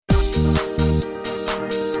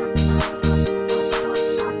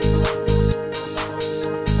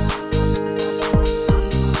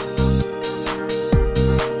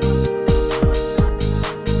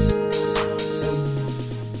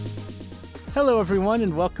Hello, everyone,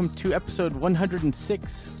 and welcome to episode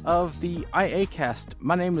 106 of the IAcast.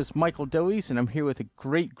 My name is Michael Dowies, and I'm here with a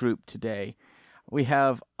great group today. We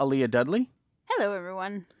have Aaliyah Dudley. Hello,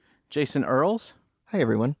 everyone. Jason Earls. Hi,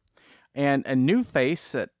 everyone. And a new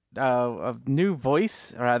face, a new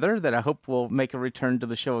voice, rather, that I hope will make a return to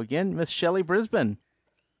the show again, Miss Shelley Brisbane.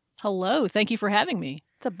 Hello, thank you for having me.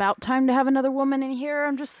 It's about time to have another woman in here,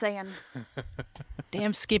 I'm just saying.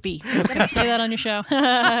 Damn Skippy. Can I say that on your show?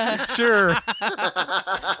 Sure.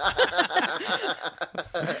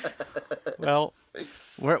 Well,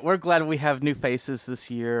 we're glad we have new faces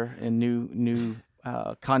this year and new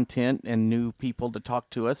content and new people to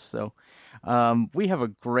talk to us. So we have a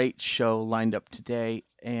great show lined up today,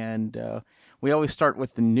 and we always start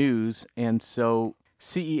with the news. And so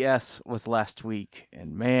CES was last week,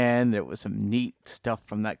 and man, there was some neat stuff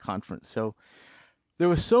from that conference. So there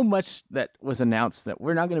was so much that was announced that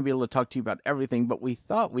we're not going to be able to talk to you about everything, but we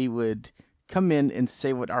thought we would come in and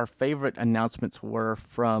say what our favorite announcements were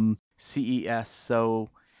from CES. So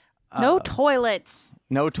no toilets.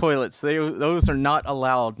 No toilets. Those are not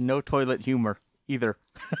allowed. No toilet humor either.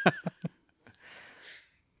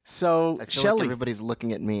 So, I feel Shelley. like everybody's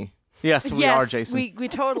looking at me. Yes, we are, Jason. We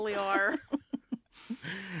totally are.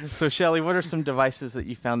 So, Shelley, what are some devices that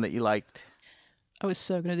you found that you liked? I was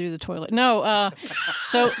so going to do the toilet. No,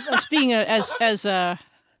 so as being as a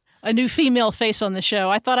new female face on the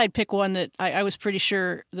show, I thought I'd pick one that I was pretty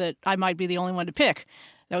sure that I might be the only one to pick.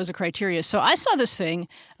 That was a criteria. So I saw this thing.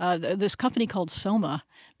 This company called Soma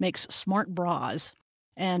makes smart bras.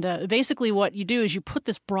 And basically what you do is you put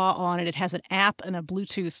this bra on, and it has an app and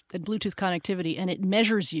Bluetooth connectivity, and it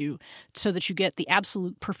measures you so that you get the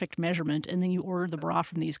absolute perfect measurement, and then you order the bra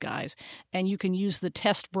from these guys. And you can use the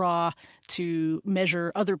test bra to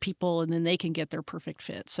measure other people, and then they can get their perfect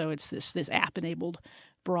fit. So it's this app-enabled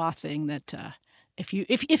bra thing that if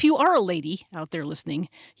you are a lady out there listening,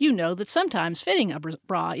 you know that sometimes fitting a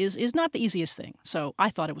bra is not the easiest thing. So I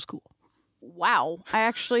thought it was cool. Wow. I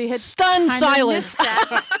actually had stunned silence.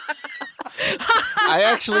 That. I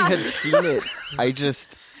actually had seen it. I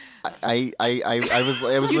was.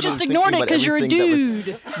 You just ignored it because you're a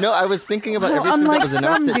dude. No, I was thinking about everything that was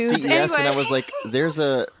announced at CES, anyway. and I was like, there's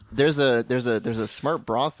a smart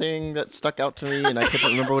bra thing that stuck out to me, and I couldn't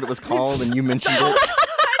remember what it was called, and you mentioned it.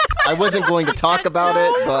 I wasn't going to talk about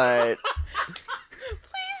it, but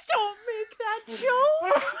Please don't make that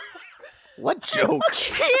joke. what joke?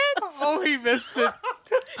 Kids. Oh, he missed it.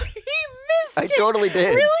 He missed I it. totally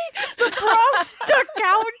did. Really? The bra stuck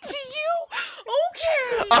out to you?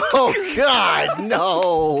 Okay. Oh God,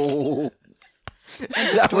 no!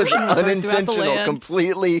 That was unintentional,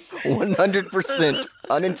 completely 100%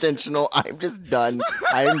 unintentional. I'm just done.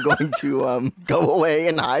 I am going to go away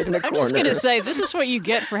and hide in a corner. I'm just going to say, this is what you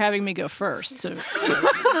get for having me go first. So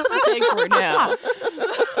take for it now.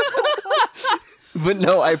 But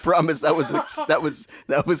no, I promise that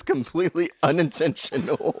was completely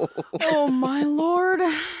unintentional. Oh my Lord.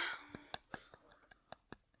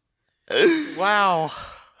 Wow.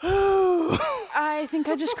 I think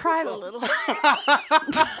I just cried a little.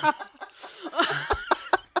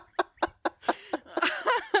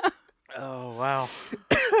 Oh, wow.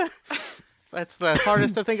 That's the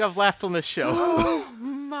hardest I think I've laughed on this show. Oh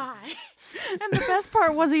my. And the best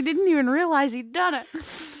part was he didn't even realize he'd done it.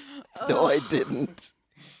 No, I didn't.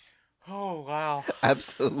 Oh, wow.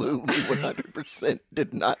 Absolutely 100%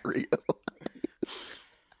 did not realize.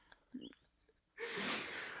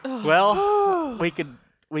 Well, we could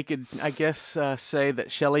I guess say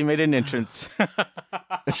that Shelley made an entrance.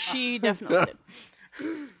 She definitely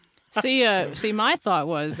did. See, my thought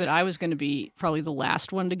was that I was going to be probably the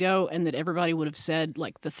last one to go, and that everybody would have said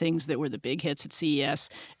like the things that were the big hits at CES,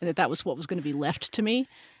 and that was what was going to be left to me.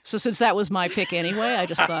 So since that was my pick anyway, I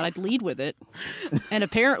just thought I'd lead with it, and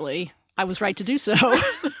apparently I was right to do so.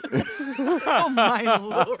 Oh my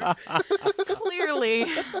Lord. Clearly.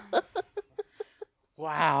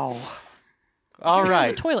 Wow. All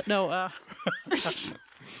right. Toilet, no.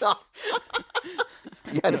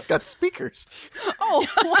 Yeah, and it's got speakers. Oh.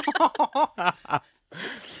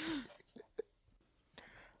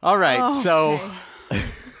 All right. Okay. So,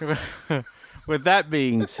 with that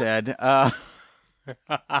being said,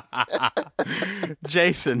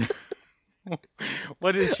 Jason,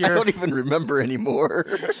 what is I your don't even remember anymore.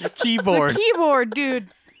 keyboard? The keyboard, dude.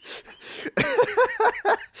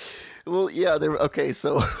 Well, yeah,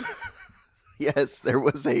 so yes, there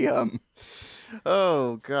was a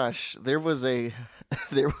oh gosh, there was a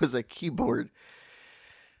keyboard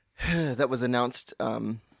that was announced.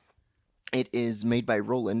 It is made by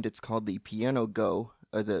Roland. It's called the Piano Go,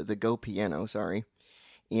 the Go Piano, sorry.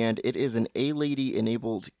 And it is an A-Lady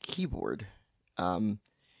enabled keyboard.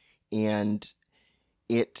 and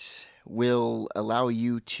it will allow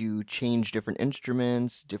you to change different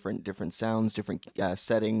instruments, different sounds, different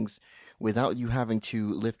settings, without you having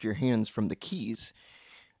to lift your hands from the keys.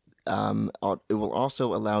 It will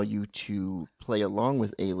also allow you to play along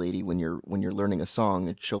with A Lady when you're learning a song,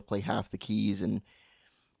 and she'll play half the keys, and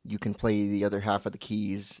you can play the other half of the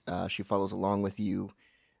keys. She follows along with you.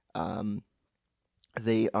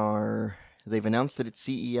 They've announced that at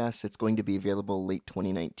CES it's going to be available late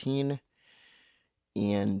 2019,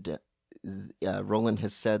 and Roland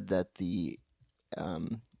has said that the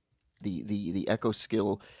Echo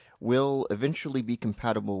Skill will eventually be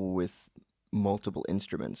compatible with multiple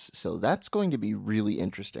instruments. So that's going to be really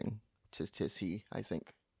interesting to see, I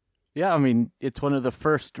think. Yeah, I mean, it's one of the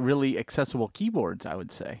first really accessible keyboards, I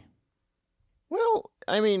would say. Well,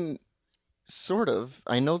 I mean, sort of.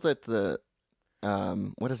 I know that the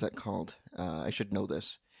what is that called? I should know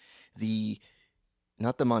this.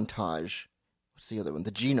 Not the Montage. What's the other one?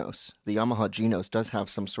 The Genos. The Yamaha Genos does have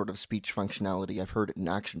some sort of speech functionality. I've heard it in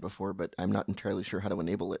action before, but I'm not entirely sure how to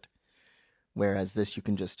enable it. Whereas this, you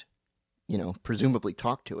can just, presumably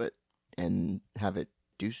talk to it and have it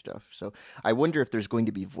do stuff. So I wonder if there's going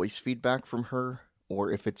to be voice feedback from her,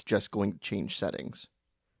 or if it's just going to change settings,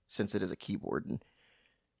 since it is a keyboard. And,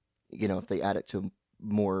 if they add it to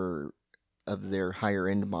more of their higher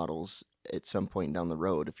end models at some point down the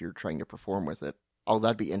road, if you're trying to perform with it. Oh,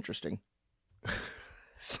 that'd be interesting.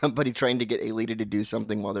 Somebody trying to get A Lady to do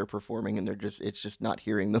something while they're performing, and it's just not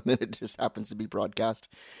hearing them, and it just happens to be broadcast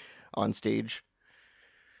on stage.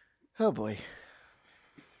 Oh boy.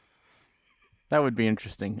 That would be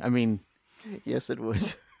interesting. I mean, yes, it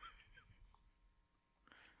would.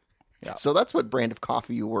 Yeah. So that's what brand of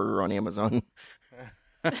coffee you order on Amazon.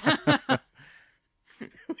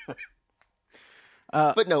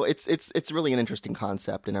 But no, it's really an interesting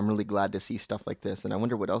concept, and I'm really glad to see stuff like this, and I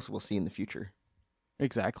wonder what else we'll see in the future.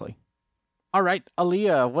 Exactly. All right,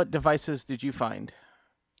 Aaliyah, what devices did you find?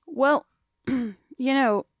 Well,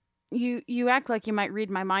 you act like you might read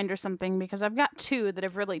my mind or something, because I've got two that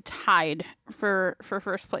have really tied for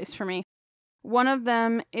first place for me. One of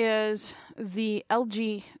them is the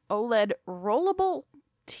LG OLED rollable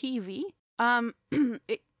TV.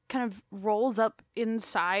 It kind of rolls up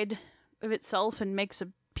inside of itself and makes a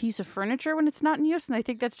piece of furniture when it's not in use, and I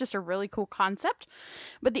think that's just a really cool concept.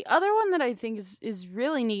 But the other one that I think is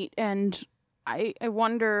really neat, and I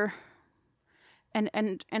wonder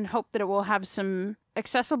and hope that it will have some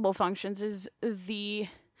accessible functions, is the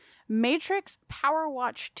Matrix Power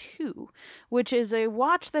Watch 2, which is a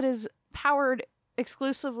watch that is powered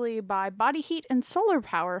exclusively by body heat and solar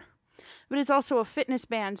power, but it's also a fitness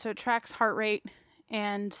band, so it tracks heart rate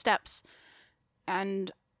and steps,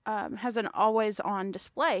 and has an always-on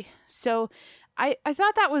display. So I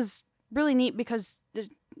thought that was really neat, because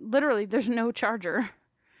literally there's no charger.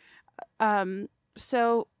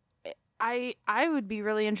 So I would be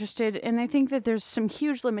really interested, and I think that there's some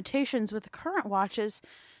huge limitations with the current watches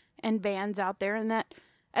and bands out there, and that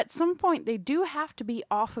at some point they do have to be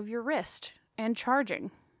off of your wrist and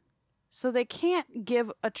charging. So they can't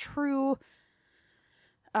give a true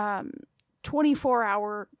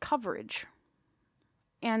 24-hour coverage.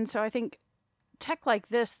 And so I think tech like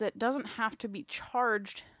this that doesn't have to be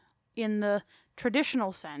charged in the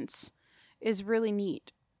traditional sense is really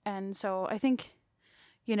neat. And so I think,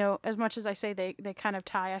 as much as I say they kind of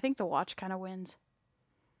tie, I think the watch kind of wins.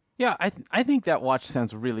 Yeah, I think that watch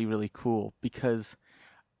sounds really, really cool, because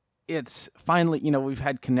it's finally, we've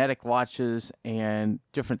had kinetic watches and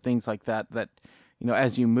different things like that,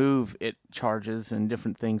 as you move, it charges, and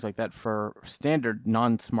different things like that for standard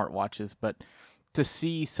non-smart watches. But to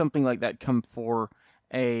see something like that come for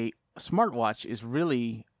a smartwatch is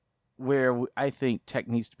really where I think tech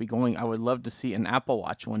needs to be going. I would love to see an Apple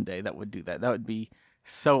Watch one day that would do that. That would be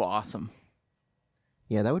so awesome.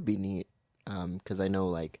 Yeah, that would be neat. Because I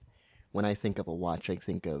know, when I think of a watch, I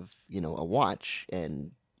think of, a watch,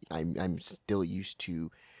 and I'm still used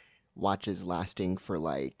to watches lasting for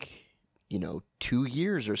 2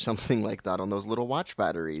 years or something like that on those little watch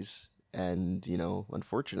batteries. And,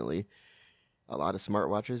 unfortunately, a lot of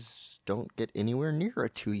smartwatches don't get anywhere near a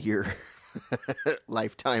 2-year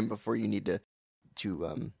lifetime before you need to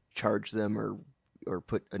charge them or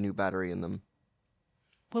put a new battery in them.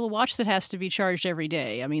 Well, a watch that has to be charged every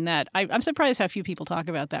day. I mean, I'm surprised how few people talk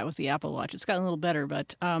about that with the Apple Watch. It's gotten a little better,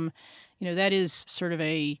 but that is sort of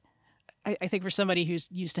I think for somebody who's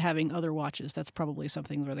used to having other watches, that's probably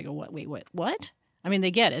something where they go, what? Wait, what? I mean,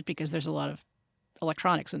 they get it because there's a lot of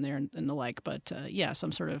electronics in there and the like, but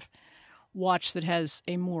some sort of watch that has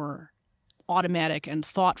a more automatic and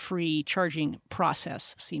thought-free charging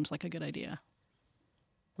process seems like a good idea.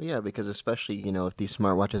 Well, yeah, because especially, if these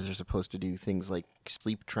smartwatches are supposed to do things like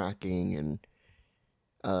sleep tracking and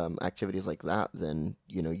activities like that, then,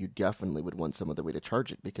 you definitely would want some other way to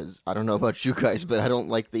charge it. Because I don't know about you guys, but I don't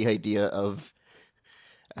like the idea of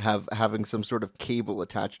having some sort of cable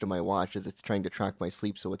attached to my watch as it's trying to track my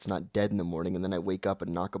sleep so it's not dead in the morning, and then I wake up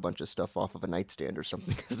and knock a bunch of stuff off of a nightstand or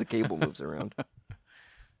something because the cable moves around.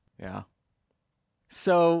 Yeah.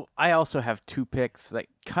 So I also have two picks that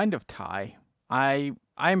kind of tie.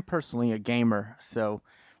 I'm personally a gamer, so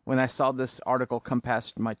when I saw this article come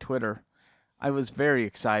past my Twitter, I was very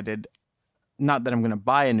excited. Not that I'm going to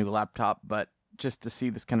buy a new laptop, but just to see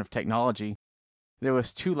this kind of technology. There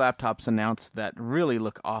was two laptops announced that really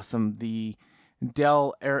look awesome. The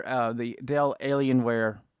Dell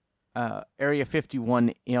Alienware Area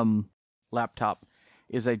 51M laptop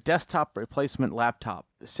is a desktop replacement laptop.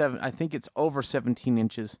 I think it's over 17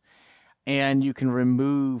 inches, and you can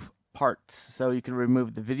remove parts. So you can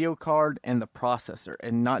remove the video card and the processor,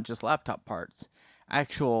 and not just laptop parts,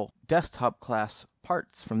 actual desktop class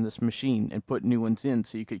parts from this machine, and put new ones in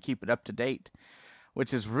so you could keep it up to date,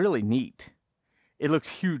 which is really neat. It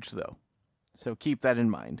looks huge, though, so keep that in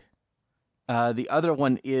mind. The other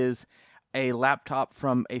one is a laptop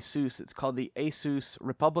from Asus. It's called the Asus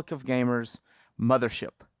Republic of Gamers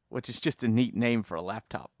Mothership, which is just a neat name for a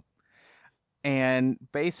laptop. And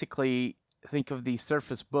basically, think of the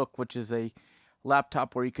Surface Book, which is a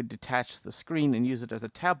laptop where you could detach the screen and use it as a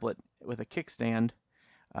tablet with a kickstand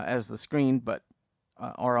as the screen, but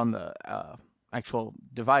or on the actual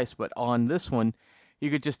device. But on this one,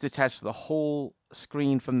 you could just detach the whole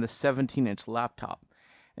screen from the 17-inch laptop,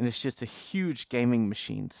 and it's just a huge gaming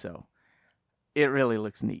machine, so it really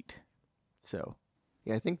looks neat. So,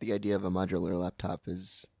 yeah, I think the idea of a modular laptop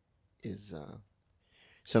is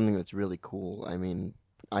something that's really cool. I mean,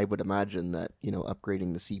 I would imagine that,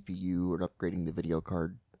 upgrading the CPU or upgrading the video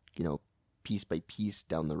card, piece by piece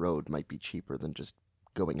down the road might be cheaper than just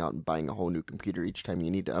going out and buying a whole new computer each time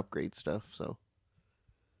you need to upgrade stuff, so...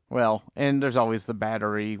 Well, and there's always the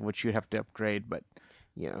battery, which you have to upgrade, but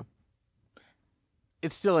yeah,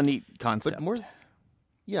 it's still a neat concept.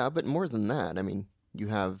 But more than that, I mean, you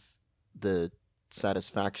have the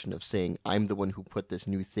satisfaction of saying, I'm the one who put this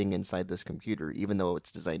new thing inside this computer, even though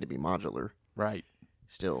it's designed to be modular. Right.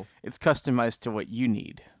 Still. It's customized to what you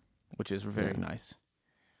need, which is very nice.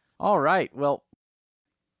 All right, well,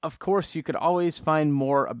 of course, you could always find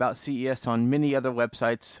more about CES on many other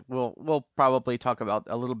websites. We'll probably talk about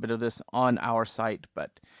a little bit of this on our site,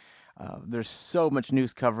 but there's so much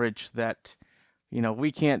news coverage that,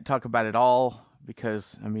 we can't talk about it all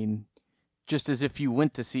because, I mean, just as if you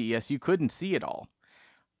went to CES, you couldn't see it all.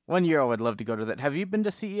 One year I would love to go to that. Have you been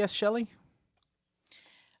to CES, Shelley?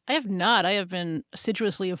 I have not. I have been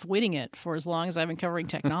assiduously avoiding it for as long as I've been covering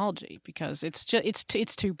technology because it's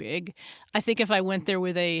too big. I think if I went there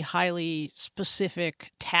with a highly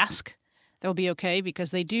specific task, that would be okay because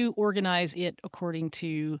they do organize it according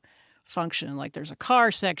to function. Like there's a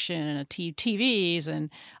car section and TVs, and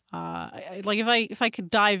like if I could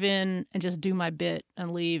dive in and just do my bit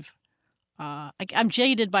and leave, I'm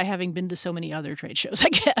jaded by having been to so many other trade shows, I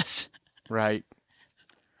guess. Right.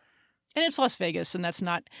 And it's Las Vegas, and that's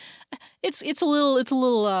not. It's a little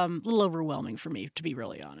overwhelming for me, to be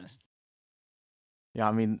really honest. Yeah,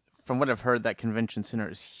 I mean, from what I've heard, that convention center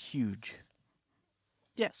is huge.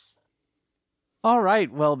 Yes. All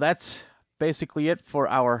right, well, that's basically it for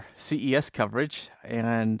our CES coverage,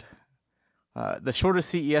 and the shortest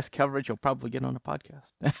CES coverage you'll probably get on a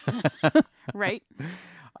podcast. Right.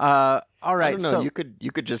 All right. I don't know. So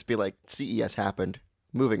You could just be like, CES happened.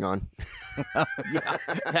 Moving on. yeah,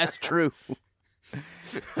 that's true.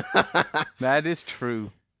 That is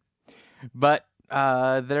true. But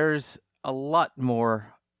there's a lot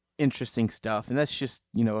more interesting stuff, and that's just,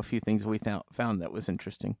 a few things we found that was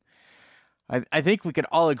interesting. I think we could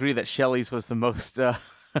all agree that Shelley's was the most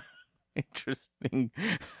interesting.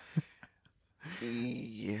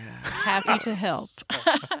 Yeah. Happy to help.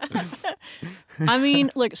 I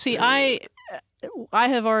mean, look, see, I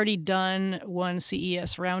have already done one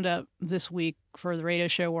CES roundup this week for the radio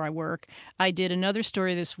show where I work. I did another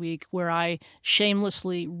story this week where I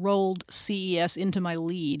shamelessly rolled CES into my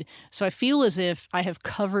lead. So I feel as if I have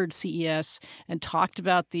covered CES and talked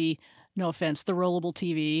about the, no offense, the rollable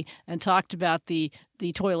TV, and talked about the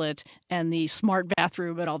toilet and the smart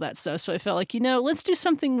bathroom and all that stuff. So I felt like, let's do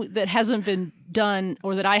something that hasn't been done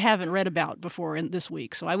or that I haven't read about before in this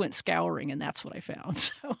week. So I went scouring, and that's what I found.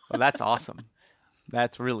 So. Well, that's awesome.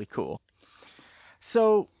 That's really cool.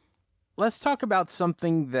 So let's talk about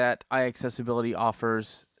something that iAccessibility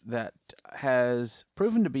offers that has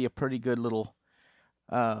proven to be a pretty good little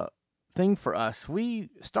thing for us. We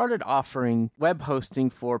started offering web hosting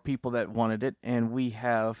for people that wanted it, and we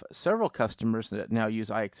have several customers that now use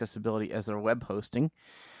iAccessibility as their web hosting.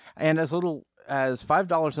 And as little as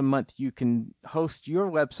 $5 a month, you can host your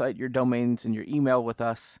website, your domains, and your email with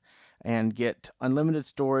us and get unlimited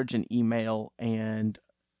storage and email and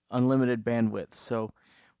unlimited bandwidth. So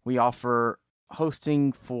we offer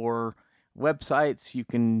hosting for websites. You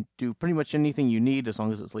can do pretty much anything you need as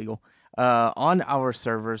long as it's legal on our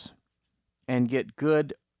servers and get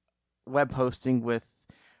good web hosting with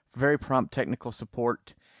very prompt technical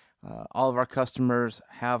support. All of our customers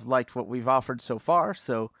have liked what we've offered so far,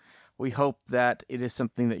 so we hope that it is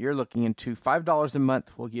something that you're looking into. $5 a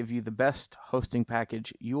month will give you the best hosting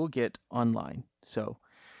package you will get online. So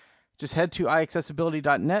just head to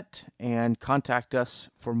iAccessibility.net and contact us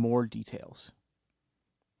for more details.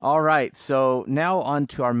 All right, so now on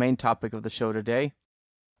to our main topic of the show today.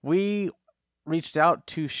 We reached out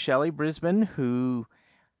to Shelley Brisbane, who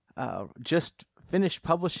just finished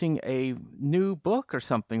publishing a new book or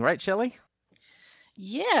something, right, Shelley?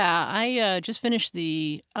 Yeah, I just finished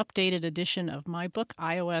the updated edition of my book,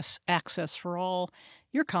 iOS Access for All,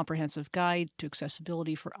 Your Comprehensive Guide to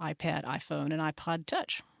Accessibility for iPad, iPhone, and iPod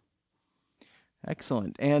Touch.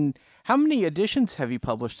 Excellent. And how many editions have you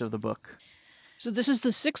published of the book? So this is the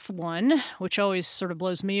 6th one, which always sort of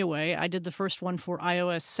blows me away. I did the first one for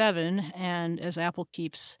iOS 7, and as Apple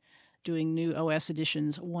keeps doing new OS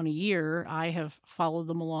editions one a year, I have followed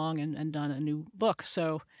them along and done a new book.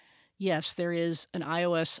 So yes, there is an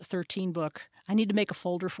iOS 13 book. I need to make a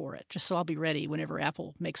folder for it, just so I'll be ready whenever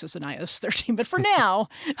Apple makes us an iOS 13. But for now,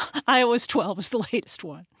 iOS 12 is the latest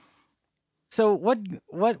one. So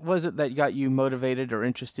what was it that got you motivated or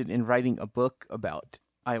interested in writing a book about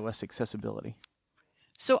iOS accessibility?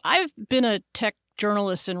 So I've been a tech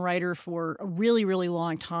journalist and writer for a really, really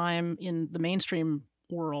long time in the mainstream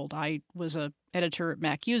world. I was an editor at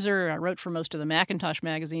Mac User. I wrote for most of the Macintosh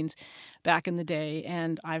magazines back in the day,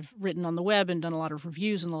 and I've written on the web and done a lot of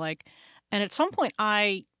reviews and the like. And at some point,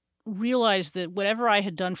 I realized that whatever I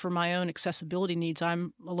had done for my own accessibility needs,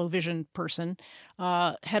 I'm a low vision person,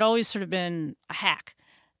 had always sort of been a hack.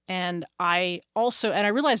 And I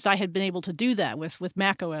realized I had been able to do that with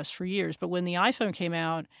Mac OS for years. But when the iPhone came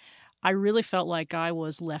out, I really felt like I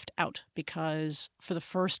was left out because for the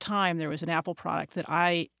first time there was an Apple product that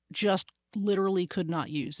I just literally could not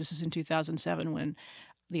use. This is in 2007 when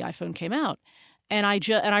the iPhone came out. And I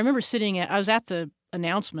remember I was at the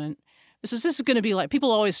announcement. This is going to be like,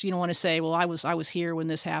 people always, want to say, well, I was here when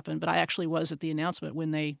this happened, but I actually was at the announcement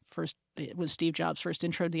when Steve Jobs first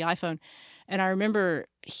introed the iPhone. And I remember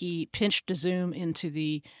he pinched to zoom into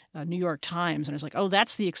the New York Times, and I was like, oh,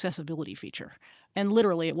 that's the accessibility feature. And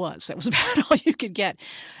literally it was. That was about all you could get.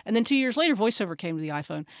 And then 2 years later, VoiceOver came to the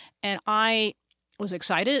iPhone, and I was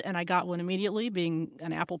excited, and I got one immediately, being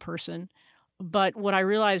an Apple person. But what I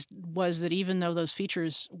realized was that even though those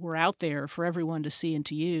features were out there for everyone to see and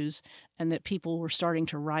to use, and that people were starting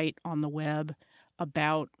to write on the web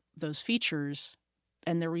about those features,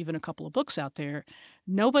 and there were even a couple of books out there,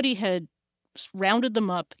 nobody had rounded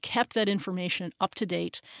them up, kept that information up to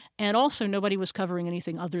date, and also nobody was covering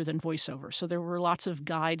anything other than VoiceOver. So there were lots of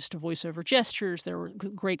guides to VoiceOver gestures. There were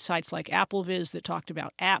great sites like AppleViz that talked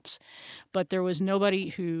about apps, but there was nobody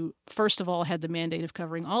who, first of all, had the mandate of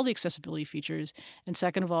covering all the accessibility features, and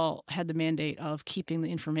second of all, had the mandate of keeping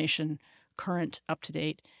the information current, up to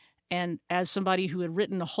date. And as somebody who had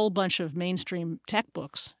written a whole bunch of mainstream tech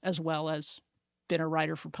books, as well as been a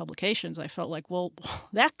writer for publications, I felt like, well,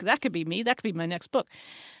 that could be me. That could be my next book.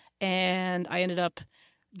 And I ended up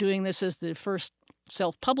doing this as the first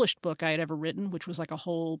self-published book I had ever written, which was like a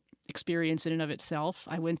whole experience in and of itself.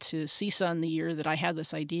 I went to CSUN the year that I had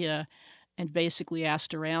this idea and basically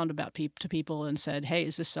asked around to people and said, hey,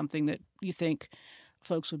 is this something that you think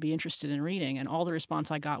folks would be interested in reading? And all the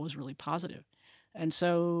response I got was really positive. And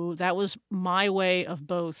so that was my way of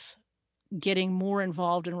both getting more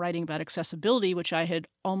involved in writing about accessibility, which I had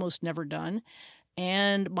almost never done,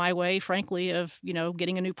 and my way, frankly, of,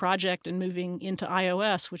 getting a new project and moving into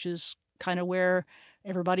iOS, which is kind of where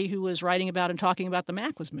everybody who was writing about and talking about the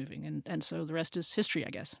Mac was moving. And so the rest is history,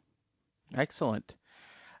 I guess. Excellent.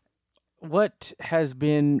 What has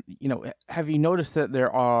been, have you noticed that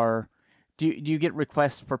there are, do you get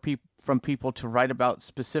requests from people to write about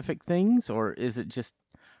specific things, or is it just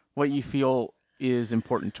what you feel is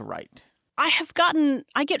important to write?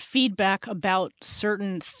 I get feedback about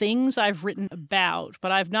certain things I've written about,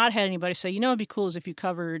 but I've not had anybody say, it'd be cool as if you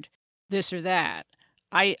covered this or that.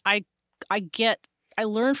 I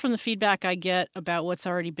learn from the feedback I get about what's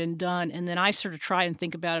already been done, and then I sort of try and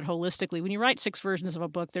think about it holistically. When you write 6 versions of a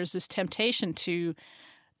book, there's this temptation to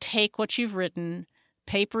take what you've written,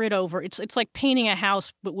 paper it over. It's like painting a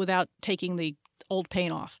house, but without taking the old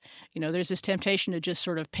paint off. There's this temptation to just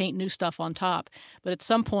sort of paint new stuff on top. But at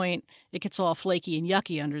some point, it gets all flaky and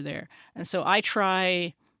yucky under there. And so I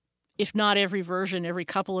try, if not every version, every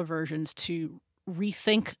couple of versions, to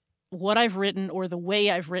rethink what I've written or the way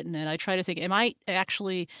I've written it. I try to think, am I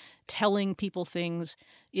actually telling people things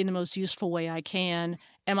in the most useful way I can?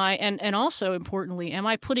 Am I, and also importantly, am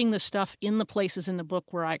I putting the stuff in the places in the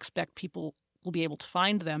book where I expect people will be able to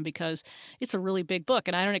find them? Because it's a really big book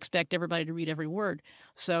and I don't expect everybody to read every word.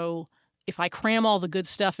 So if I cram all the good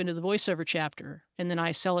stuff into the voiceover chapter and then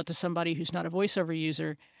I sell it to somebody who's not a voiceover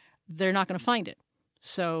user, they're not going to find it.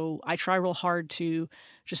 So I try real hard to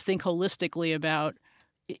just think holistically about,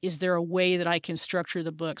 is there a way that I can structure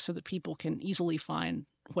the book so that people can easily find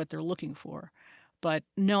what they're looking for? But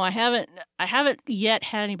no, I haven't yet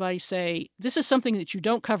had anybody say, this is something that you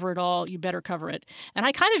don't cover at all, you better cover it. And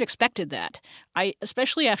I kind of expected that.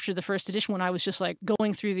 Especially after the first edition, when I was just like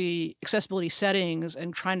going through the accessibility settings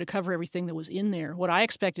and trying to cover everything that was in there, what I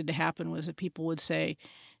expected to happen was that people would say,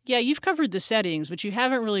 yeah, you've covered the settings, but you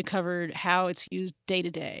haven't really covered how it's used day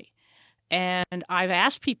to day. And I've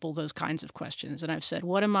asked people those kinds of questions, and I've said,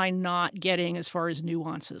 what am I not getting as far as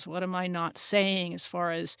nuances? What am I not saying as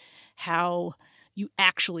far as how you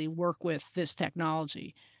actually work with this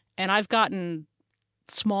technology? And I've gotten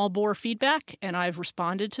small bore feedback, and I've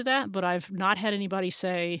responded to that, but I've not had anybody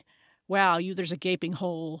say, wow, there's a gaping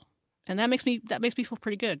hole. And that makes me feel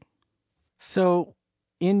pretty good. So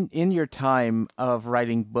in your time of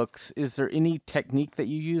writing books, is there any technique that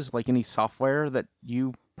you use, like any software that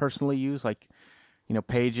you personally use, like,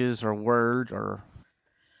 Pages or Word or?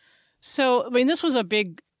 So, this was a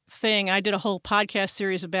big thing. I did a whole podcast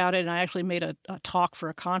series about it, and I actually made a talk for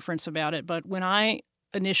a conference about it. But when I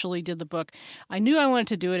initially did the book, I knew I wanted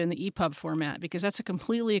to do it in the EPUB format because that's a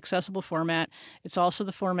completely accessible format. It's also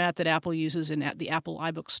the format that Apple uses in the Apple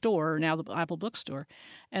iBook Store, or now the Apple Bookstore.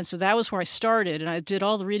 And so that was where I started, and I did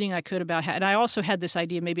all the reading I could about and I also had this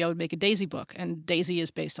idea maybe I would make a Daisy book, and Daisy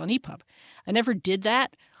is based on EPUB. I never did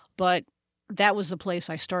that, but that was the place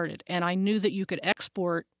I started. And I knew that you could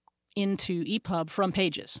export into EPUB from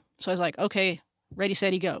Pages. So I was like, okay, ready,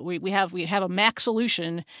 steady, go. We have a Mac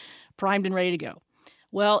solution primed and ready to go.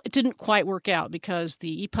 Well, it didn't quite work out because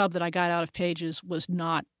the EPUB that I got out of Pages was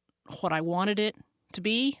not what I wanted it to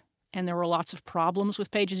be, and there were lots of problems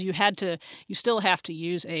with Pages. You still have to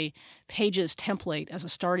use a Pages template as a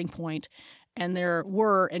starting point, and there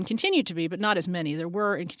were and continue to be, but not as many. There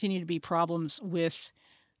were and continue to be problems with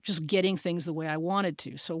just getting things the way I wanted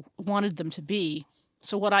them to be.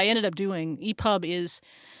 So what I ended up doing, EPUB is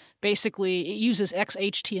basically, it uses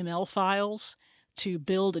XHTML files to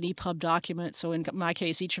build an EPUB document. So in my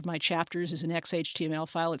case, each of my chapters is an XHTML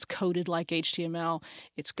file. It's coded like HTML.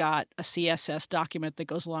 It's got a CSS document that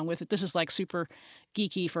goes along with it. This is like super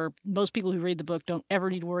geeky for most people who read the book, don't ever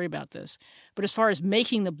need to worry about this. But as far as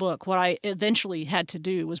making the book, what I eventually had to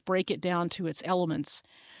do was break it down to its elements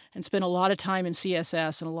and spend a lot of time in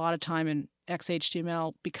CSS and a lot of time in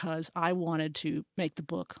XHTML because I wanted to make the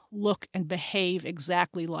book look and behave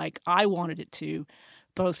exactly like I wanted it to,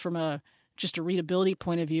 both from just a readability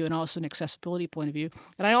point of view and also an accessibility point of view.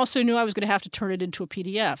 And I also knew I was going to have to turn it into a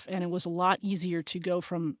PDF, and it was a lot easier to go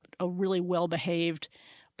from a really well-behaved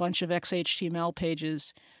bunch of XHTML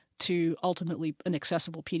pages to ultimately an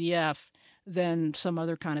accessible PDF than some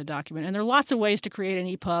other kind of document. And there are lots of ways to create an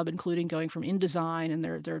EPUB, including going from InDesign, and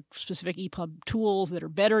there are specific EPUB tools that are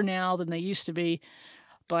better now than they used to be.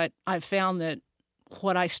 But I've found that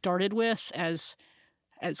what I started with, as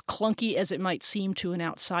clunky as it might seem to an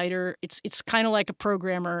outsider, it's kind of like a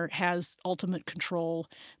programmer has ultimate control.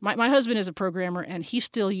 My husband is a programmer, and he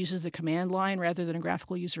still uses the command line rather than a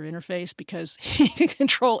graphical user interface because he can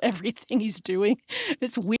control everything he's doing.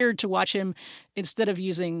 It's weird to watch him, instead of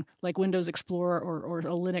using like Windows Explorer or a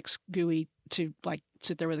Linux GUI, to like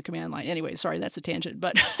sit there with a command line. Anyway, sorry, that's a tangent,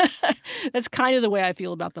 but that's kind of the way I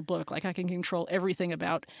feel about the book. Like I can control everything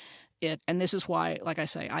about it, and this is why, like I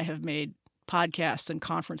say, I have made podcasts and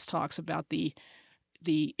conference talks about the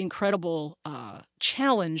incredible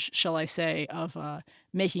challenge, shall I say, of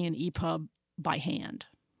making an EPUB by hand.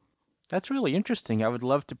 That's really interesting. I would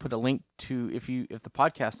love to put a link to, if the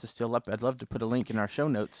podcast is still up, I'd love to put a link in our show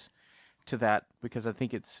notes to that, because I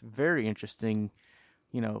think it's very interesting,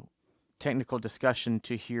 technical discussion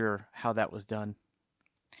to hear how that was done.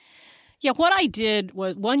 Yeah, what I did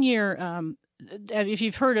was one year, if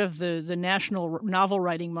you've heard of the National Novel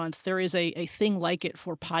Writing Month, there is a thing like it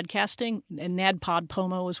for podcasting, and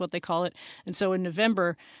NADPOD-POMO is what they call it. And so in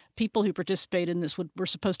November, people who participate in this were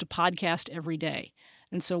supposed to podcast every day.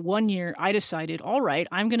 And so one year I decided, all right,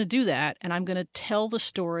 I'm going to do that, and I'm going to tell the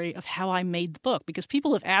story of how I made the book, because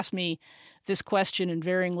people have asked me this question in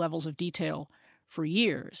varying levels of detail for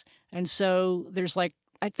years. And so there's like,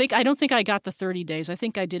 I don't think I got the 30 days. I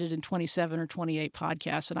think I did it in 27 or 28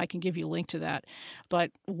 podcasts, and I can give you a link to that.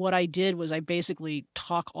 But what I did was I basically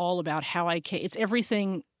talk all about how I came. It's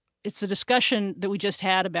everything. It's the discussion that we just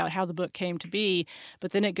had about how the book came to be,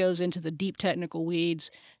 but then it goes into the deep technical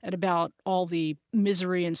weeds and about all the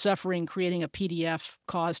misery and suffering creating a PDF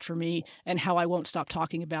caused for me, and how I won't stop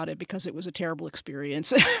talking about it because it was a terrible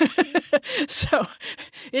experience. So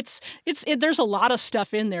there's a lot of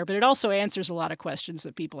stuff in there, but it also answers a lot of questions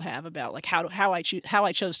that people have about like how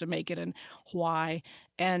I chose to make it and why.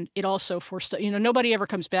 And it also forced, nobody ever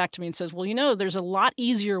comes back to me and says, well, there's a lot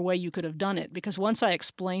easier way you could have done it, because once I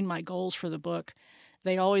explain my goals for the book,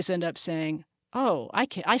 they always end up saying, oh,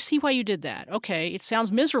 I see why you did that. Okay, it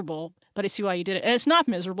sounds miserable, but I see why you did it. And it's not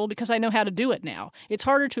miserable because I know how to do it now. It's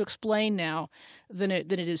harder to explain now than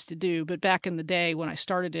it is to do. But back in the day when I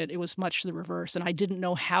started it, it was much the reverse, and I didn't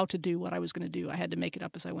know how to do what I was going to do. I had to make it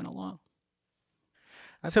up as I went along.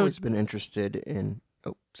 I've always been interested in...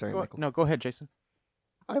 Oh, sorry, Michael. No, go ahead, Jason.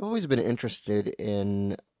 I've always been interested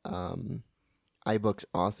in iBooks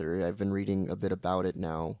Author. I've been reading a bit about it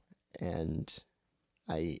now, and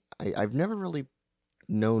I've never really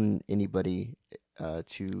known anybody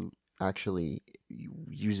to actually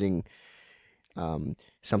using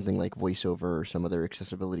something like VoiceOver or some other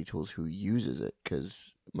accessibility tools who uses it.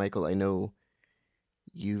 Because Michael, I know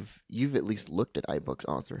you've at least looked at iBooks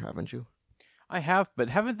Author, haven't you? I have, but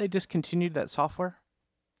haven't they discontinued that software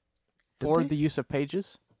for the use of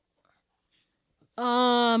Pages?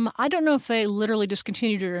 I don't know if they literally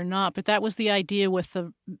discontinued it or not, but that was the idea with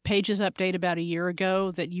the Pages update about a year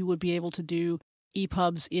ago, that you would be able to do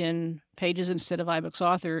EPUBs in Pages instead of iBooks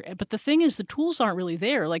Author. But the thing is, the tools aren't really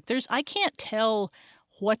there. Like I can't tell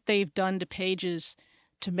what they've done to Pages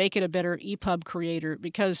to make it a better EPUB creator,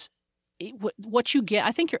 because what you get,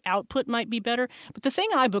 I think your output might be better. But the thing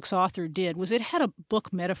iBooks Author did was it had a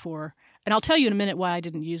book metaphor, and I'll tell you in a minute why I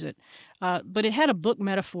didn't use it. But it had a book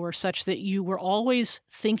metaphor such that you were always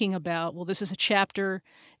thinking about, well, this is a chapter.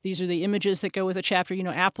 These are the images that go with a chapter.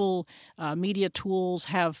 Apple media tools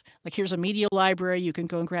have, like, here's a media library. You can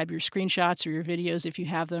go and grab your screenshots or your videos if you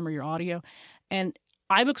have them, or your audio. And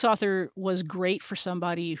iBooks Author was great for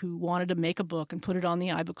somebody who wanted to make a book and put it on the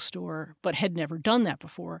iBook store, but had never done that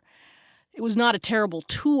before. It was not a terrible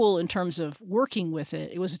tool in terms of working with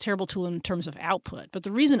it. It was a terrible tool in terms of output. But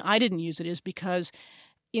the reason I didn't use it is because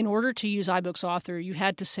in order to use iBooks Author, you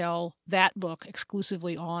had to sell that book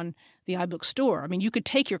exclusively on the iBook store. I mean, you could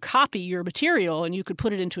take your material, and you could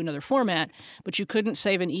put it into another format, but you couldn't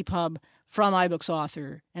save an EPUB from iBooks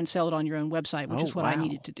Author and sell it on your own website, which is what I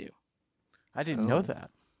needed to do. I didn't know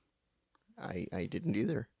that. I didn't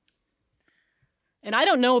either. And I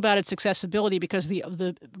don't know about its accessibility because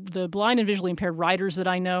the blind and visually impaired writers that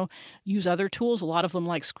I know use other tools. A lot of them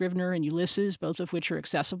like Scrivener and Ulysses, both of which are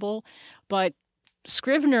accessible. But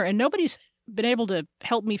Scrivener, and nobody's been able to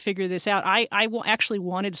help me figure this out. I actually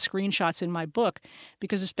wanted screenshots in my book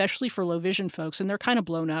because, especially for low vision folks, and they're kind of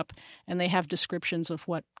blown up, and they have descriptions of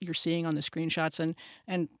what you're seeing on the screenshots.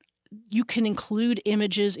 And you can include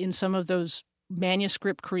images in some of those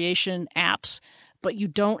manuscript creation apps, but you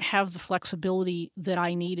don't have the flexibility that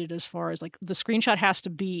I needed as far as, like, the screenshot has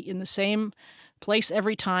to be in the same place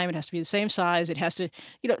every time. It has to be the same size. It has to,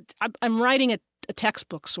 I'm writing a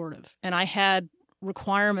textbook sort of, and I had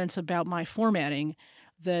requirements about my formatting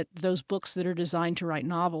that those books that are designed to write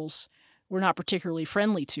novels were not particularly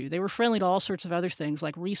friendly to. They were friendly to all sorts of other things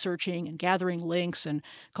like researching and gathering links and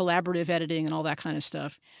collaborative editing and all that kind of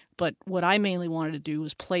stuff. But what I mainly wanted to do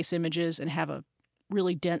was place images and have a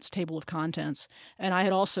really dense table of contents. And I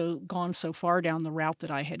had also gone so far down the route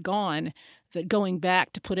that I had gone that going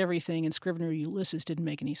back to put everything in Scrivener or Ulysses didn't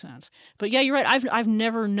make any sense. But yeah, you're right. I've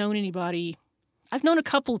never known anybody. I've known a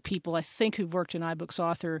couple of people, I think, who've worked in iBooks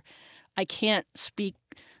Author. I can't speak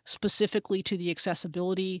specifically to the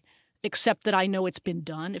accessibility, except that I know it's been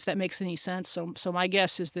done, if that makes any sense. So my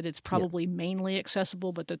guess is that it's probably mainly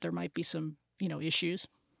accessible, but that there might be some, issues.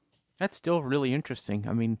 That's still really interesting.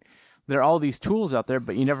 I mean, there are all these tools out there,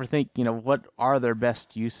 but you never think, what are their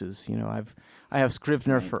best uses? I have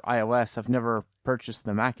Scrivener for iOS. I've never purchased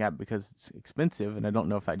the Mac app because it's expensive and I don't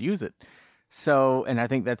know if I'd use it. So, and I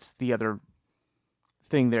think that's the other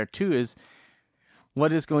thing there too, is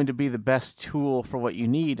what is going to be the best tool for what you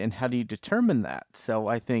need, and how do you determine that? So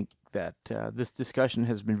I think that this discussion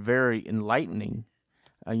has been very enlightening.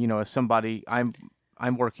 As somebody, I'm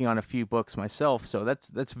working on a few books myself, so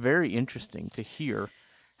that's very interesting to hear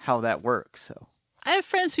how that works. So I have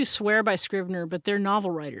friends who swear by Scrivener, but they're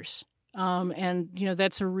novel writers. And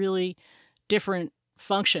that's a really different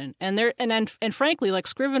function. And frankly, like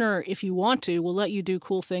Scrivener, if you want to, will let you do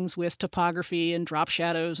cool things with topography and drop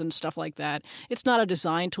shadows and stuff like that. It's not a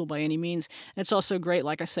design tool by any means. It's also great,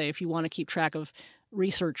 like I say, if you want to keep track of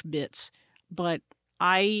research bits. But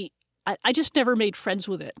I just never made friends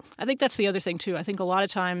with it. I think that's the other thing too. I think a lot of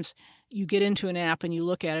times you get into an app and you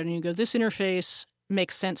look at it and you go, this interface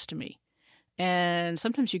makes sense to me. And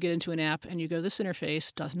sometimes you get into an app and you go, this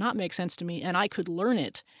interface does not make sense to me and I could learn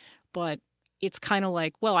it. But it's kind of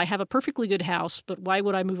like, well, I have a perfectly good house, but why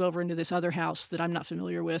would I move over into this other house that I'm not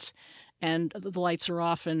familiar with? And the lights are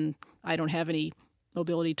off and I don't have any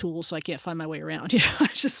mobility tools, so I can't find my way around.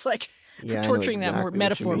 It's just like torturing that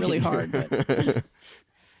metaphor really hard. But.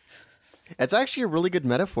 It's actually a really good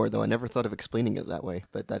metaphor, though. I never thought of explaining it that way,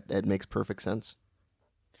 but that makes perfect sense.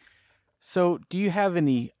 So do you have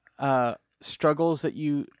any struggles that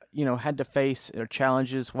you had to face or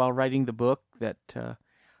challenges while writing the book that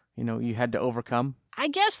you had to overcome? I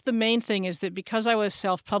guess the main thing is that because I was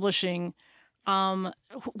self-publishing, I've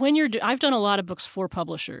done a lot of books for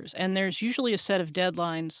publishers, and there's usually a set of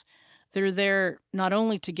deadlines that are there not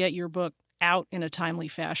only to get your book out in a timely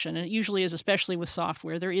fashion, and it usually is, especially with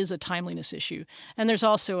software, there is a timeliness issue. And there's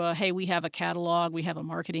also hey, we have a catalog, we have a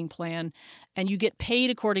marketing plan, and you get paid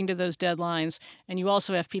according to those deadlines, and you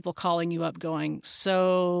also have people calling you up going,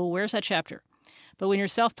 so where's that chapter? But when you're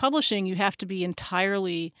self-publishing, you have to be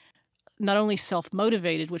entirely not only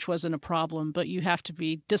self-motivated, which wasn't a problem, but you have to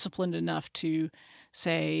be disciplined enough to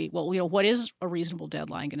say, well, what is a reasonable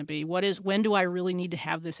deadline going to be? When do I really need to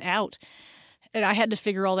have this out? And I had to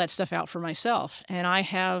figure all that stuff out for myself. And I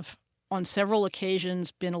have, on several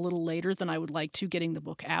occasions, been a little later than I would like to getting the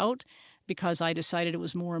book out because I decided it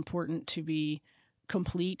was more important to be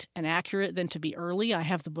complete and accurate than to be early. I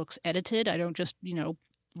have the books edited. I don't just,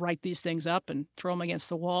 write these things up and throw them against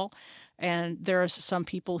the wall. And there are some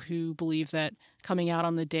people who believe that coming out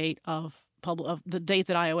on the date of the date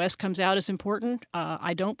that iOS comes out is important.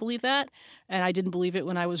 I don't believe that. And I didn't believe it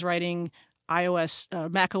when I was writing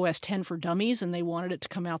Mac OS 10 for Dummies, and they wanted it to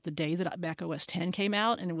come out the day that Mac OS 10 came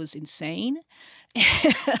out, and it was insane.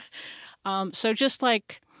 So just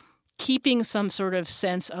like keeping some sort of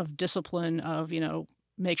sense of discipline of,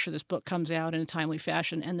 make sure this book comes out in a timely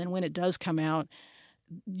fashion. And then when it does come out,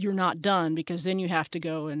 you're not done, because then you have to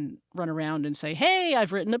go and run around and say, hey,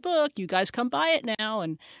 I've written a book. You guys come buy it now.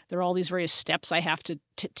 And there are all these various steps I have to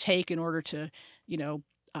take in order to,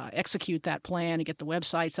 execute that plan and get the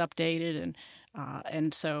websites updated.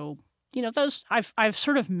 And so, those I've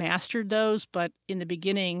sort of mastered those. But in the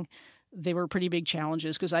beginning, they were pretty big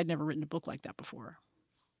challenges because I'd never written a book like that before.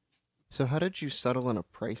 So how did you settle on a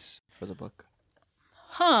price for the book?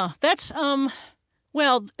 That's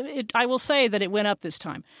well, I will say that it went up this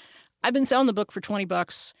time. I've been selling the book for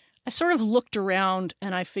 $20. I sort of looked around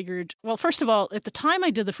and I figured, well, first of all, at the time I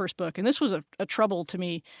did the first book, and this was a trouble to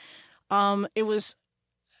me, it was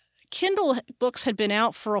Kindle books had been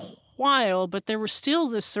out for a while, but there was still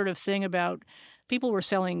this sort of thing about people were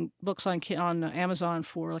selling books on Amazon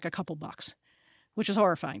for like a couple bucks, which is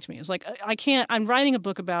horrifying to me. It's like, I'm writing a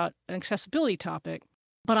book about an accessibility topic,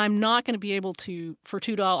 but I'm not going to be able to, for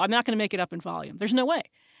 $2, I'm not going to make it up in volume. There's no way.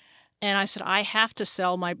 And I said, I have to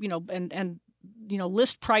sell my,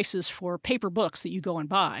 list prices for paper books that you go and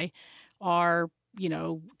buy are,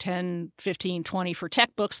 10, 15, 20 for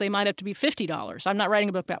tech books. They might have to be $50. I'm not writing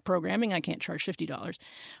a book about programming. I can't charge $50.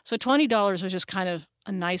 So $20 was just kind of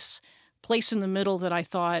a nice place in the middle that I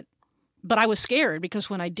thought, but I was scared because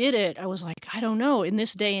when I did it, I was like, I don't know, in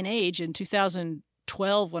this day and age, in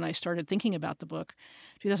 2012, when I started thinking about the book,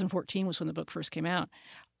 2014 was when the book first came out.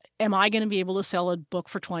 Am I going to be able to sell a book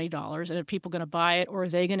for $20? And are people going to buy it, or are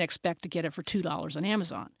they going to expect to get it for $2 on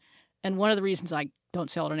Amazon? And one of the reasons I don't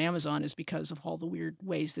sell it on Amazon is because of all the weird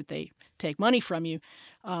ways that they take money from you,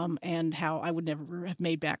 and how I would never have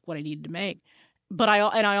made back what I needed to make. But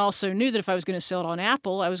I also knew that if I was going to sell it on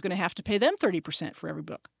Apple, I was going to have to pay them 30% for every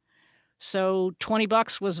book. So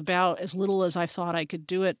 $20 was about as little as I thought I could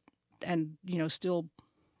do it, and still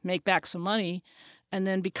make back some money. And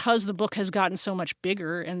then because the book has gotten so much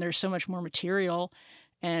bigger and there's so much more material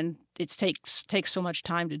and it takes so much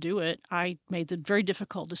time to do it, I made the very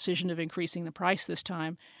difficult decision of increasing the price this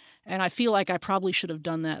time. And I feel like I probably should have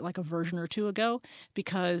done that like a version or two ago,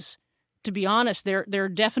 because to be honest, there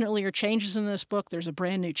definitely are changes in this book. There's a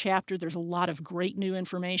brand new chapter. There's a lot of great new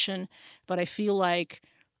information. But I feel like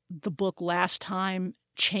the book last time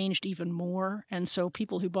changed even more. And so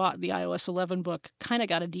people who bought the iOS 11 book kind of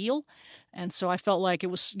got a deal. And so I felt like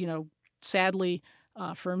it was, sadly,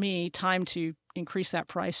 for me, time to increase that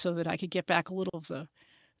price so that I could get back a little of the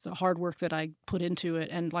hard work that I put into it.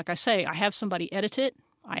 And like I say, I have somebody edit it.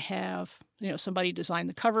 I have, somebody design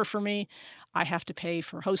the cover for me. I have to pay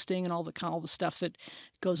for hosting and all the stuff that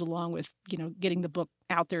goes along with, getting the book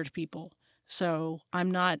out there to people. So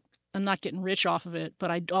I'm not getting rich off of it,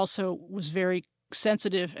 but I also was very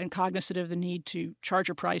sensitive and cognizant of the need to charge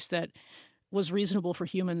a price that was reasonable for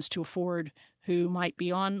humans to afford who might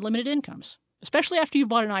be on limited incomes. Especially after you've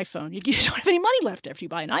bought an iPhone. You don't have any money left after you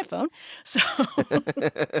buy an iPhone. So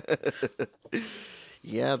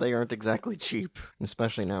yeah, they aren't exactly cheap,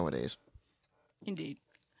 especially nowadays. Indeed.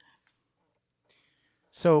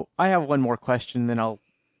 So I have one more question, then I'll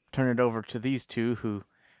turn it over to these two who,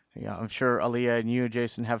 I'm sure Aaliyah and you,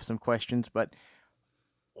 Jason, have some questions. But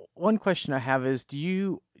one question I have is, do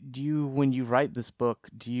you when you write this book,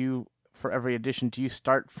 for every edition, do you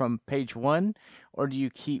start from page 1, or do you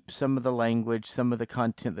keep some of the language, some of the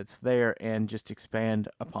content that's there, and just expand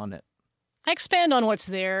upon it? I expand on what's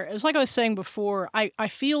there. It's like I was saying before, I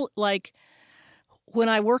feel like when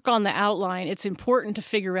I work on the outline, it's important to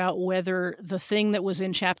figure out whether the thing that was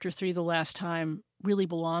in Chapter 3 the last time really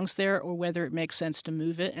belongs there or whether it makes sense to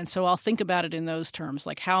move it. And so I'll think about it in those terms,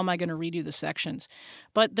 like how am I going to redo the sections?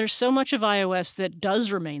 But there's so much of iOS that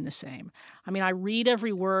does remain the same. I mean, I read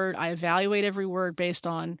every word, I evaluate every word based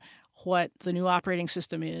on what the new operating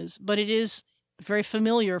system is, but it is very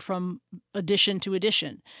familiar from edition to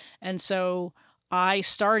edition. And so I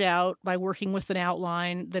start out by working with an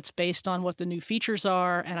outline that's based on what the new features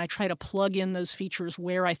are, and I try to plug in those features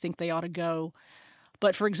where I think they ought to go.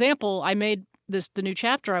 But for example, I made the new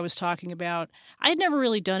chapter I was talking about. I had never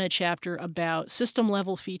really done a chapter about system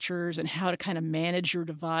level features and how to kind of manage your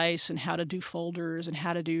device and how to do folders and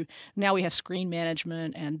how to do, now we have screen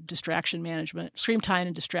management and distraction management, screen time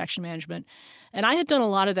and distraction management. And I had done a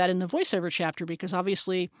lot of that in the VoiceOver chapter because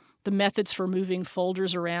obviously the methods for moving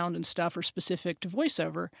folders around and stuff are specific to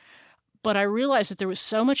VoiceOver. But I realized that there was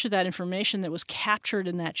so much of that information that was captured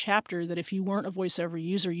in that chapter that if you weren't a VoiceOver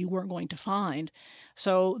user, you weren't going to find.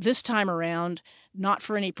 So this time around, not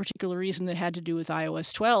for any particular reason that had to do with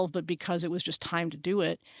iOS 12, but because it was just time to do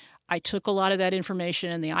it, I took a lot of that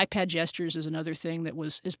information, and the iPad gestures is another thing that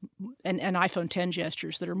and iPhone 10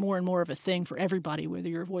 gestures that are more and more of a thing for everybody, whether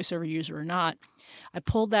you're a VoiceOver user or not. I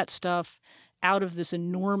pulled that stuff out of this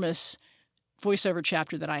enormous VoiceOver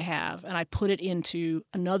chapter that I have, and I put it into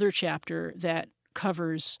another chapter that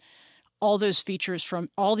covers all those features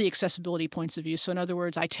from all the accessibility points of view. So in other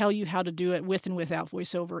words, I tell you how to do it with and without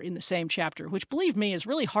VoiceOver in the same chapter, which, believe me, is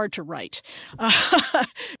really hard to write.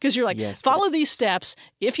 Because you're like, yes, follow these steps.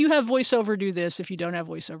 If you have VoiceOver, do this. If you don't have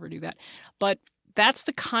VoiceOver, do that. But that's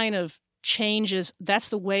the kind of changes, that's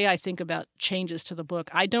the way I think about changes to the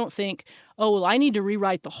book. I don't think, oh, well, I need to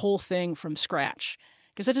rewrite the whole thing from scratch.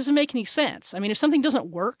 Because that doesn't make any sense. I mean, if something doesn't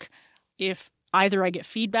work, if either I get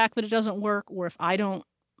feedback that it doesn't work or if I don't,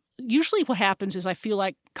 usually what happens is I feel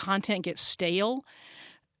like content gets stale.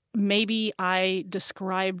 Maybe I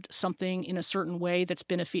described something in a certain way that's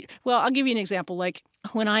been a feed. Well, I'll give you an example. Like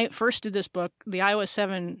when I first did this book, the iOS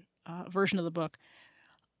 7 version of the book,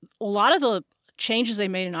 a lot of the changes they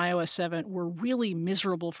made in iOS 7 were really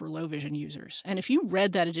miserable for low vision users. And if you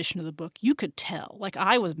read that edition of the book, you could tell. Like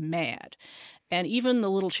I was mad. And even the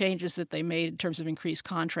little changes that they made in terms of increased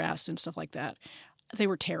contrast and stuff like that, they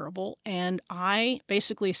were terrible. And I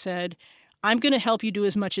basically said, I'm going to help you do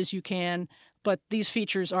as much as you can, but these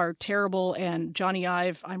features are terrible. And Johnny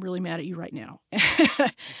Ive, I'm really mad at you right now.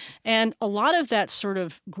 And a lot of that sort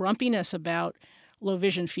of grumpiness about low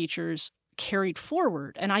vision features carried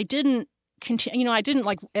forward. And I didn't continue, I didn't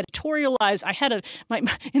like editorialize. I had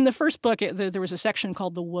in the first book, there was a section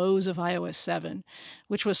called The Woes of iOS 7,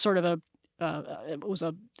 which was sort of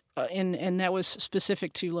and that was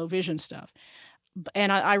specific to low vision stuff.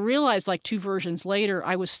 And I realized like 2 versions later,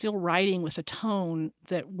 I was still writing with a tone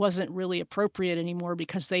that wasn't really appropriate anymore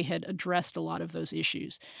because they had addressed a lot of those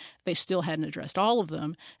issues. They still hadn't addressed all of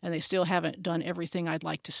them, and they still haven't done everything I'd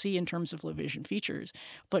like to see in terms of low vision features.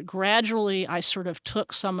 But gradually, I sort of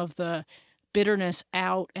took some of the bitterness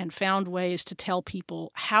out and found ways to tell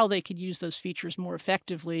people how they could use those features more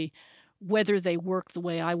effectively, whether they worked the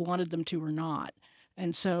way I wanted them to or not.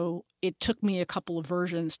 And so it took me a couple of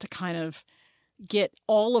versions to kind of get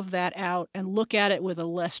all of that out and look at it with a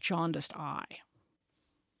less jaundiced eye.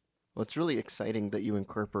 Well, it's really exciting that you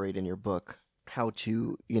incorporate in your book how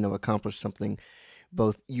to, accomplish something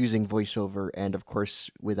both using VoiceOver and, of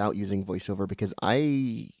course, without using VoiceOver, because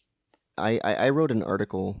I wrote an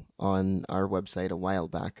article on our website a while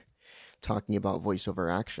back talking about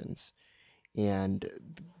VoiceOver actions. And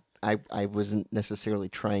I wasn't necessarily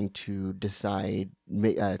trying to decide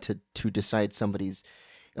to decide somebody's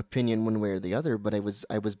opinion one way or the other, but I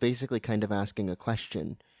was basically kind of asking a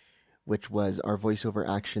question, which was, are voiceover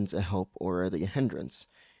actions a help or are they a hindrance?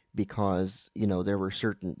 Because there are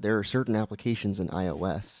certain applications in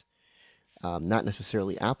iOS, not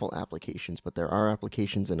necessarily Apple applications, but there are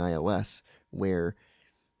applications in iOS where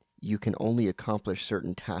you can only accomplish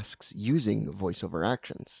certain tasks using voiceover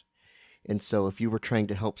actions. And so if you were trying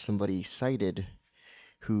to help somebody sighted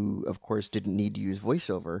who, of course, didn't need to use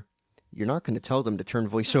voiceover, you're not going to tell them to turn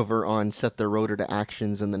voiceover on, set their rotor to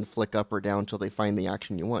actions, and then flick up or down until they find the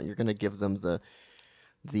action you want. You're going to give them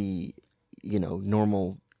the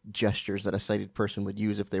normal gestures that a sighted person would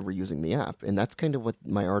use if they were using the app. And that's kind of what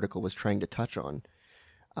my article was trying to touch on.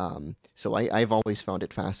 So I've always found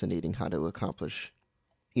it fascinating how to accomplish,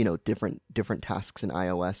 different tasks in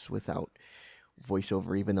iOS without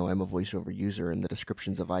voiceover, even though I'm a voiceover user, and the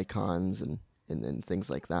descriptions of icons and things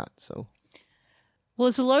like that. So. Well,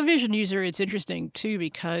 as a low vision user, it's interesting, too,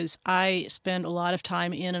 because I spend a lot of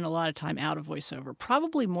time in and a lot of time out of VoiceOver.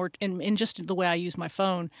 Probably more, in just the way I use my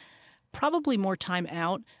phone, probably more time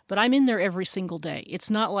out, but I'm in there every single day. It's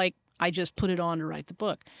not like I just put it on to write the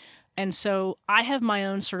book. And so I have my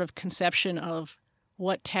own sort of conception of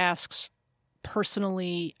what tasks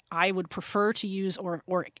personally I would prefer to use or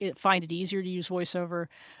find it easier to use VoiceOver,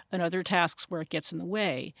 and other tasks where it gets in the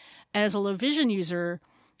way. And as a low vision user,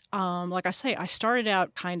 like I say, I started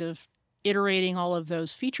out kind of iterating all of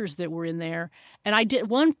those features that were in there. And I did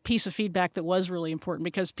one piece of feedback that was really important,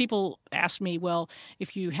 because people asked me, well,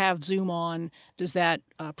 if you have Zoom on, does that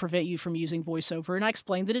prevent you from using VoiceOver? And I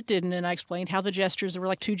explained that it didn't. And I explained how the gestures, there were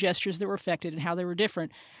like 2 gestures that were affected and how they were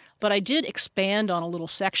different. But I did expand on a little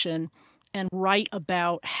section and write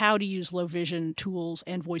about how to use low vision tools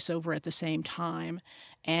and VoiceOver at the same time.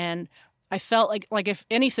 And I felt like if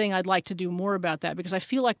anything, I'd like to do more about that, because I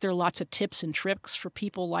feel like there are lots of tips and tricks for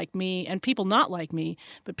people like me and people not like me,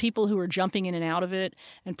 but people who are jumping in and out of it,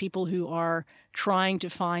 and people who are trying to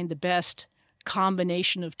find the best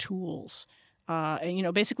combination of tools,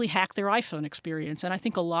 and basically hack their iPhone experience. And I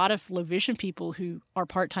think a lot of low vision people who are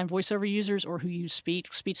part-time VoiceOver users, or who use speech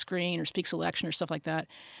screen or speak selection or stuff like that,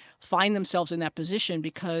 find themselves in that position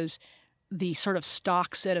because the sort of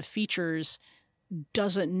stock set of features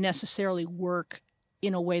doesn't necessarily work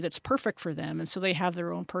in a way that's perfect for them. And so they have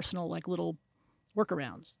their own personal little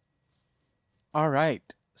workarounds. All right.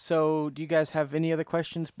 So do you guys have any other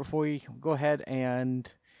questions before we go ahead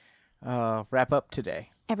and wrap up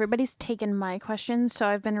today? Everybody's taken my questions, so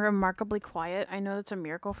I've been remarkably quiet. I know that's a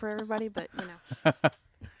miracle for everybody, but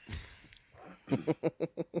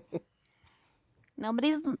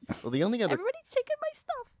nobody's. Well, the only other. Everybody's taken my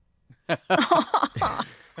stuff.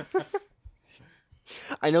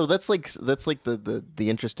 I know that's like the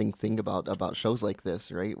interesting thing about shows like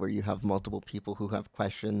this, right? Where you have multiple people who have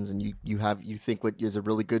questions, and you think what is a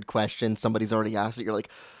really good question, somebody's already asked it. You're like,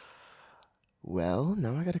 well,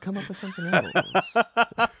 now I got to come up with something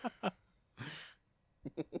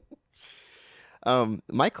else.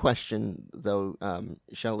 My question, though,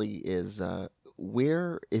 Shelley, is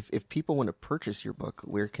where if people want to purchase your book,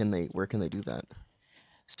 where can they do that?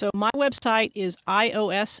 So my website is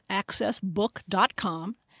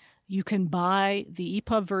iosaccessbook.com. You can buy the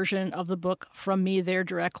EPUB version of the book from me there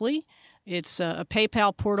directly. It's a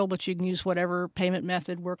PayPal portal, but you can use whatever payment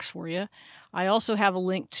method works for you. I also have a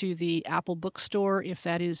link to the Apple Bookstore if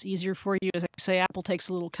that is easier for you. As I say, Apple takes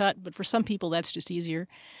a little cut, but for some people that's just easier.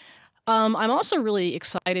 I'm also really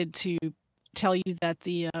excited to tell you that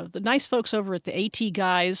the nice folks over at the AT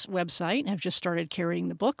Guys website have just started carrying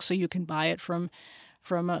the book, so you can buy it from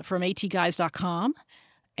atguys.com,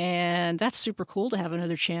 and that's super cool to have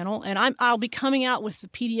another channel. And I'll be coming out with the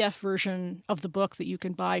PDF version of the book that you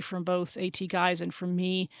can buy from both AT Guys and from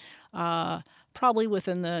me, probably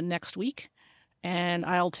within the next week. And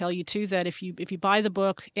I'll tell you too that if you buy the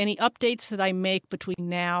book, any updates that I make between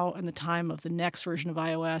now and the time of the next version of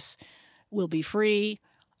iOS will be free.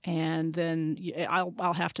 And then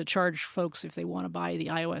I'll have to charge folks if they want to buy the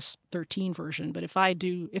iOS 13 version. But if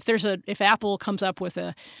Apple comes up with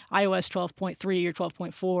a iOS 12.3 or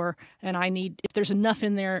 12.4, and if there's enough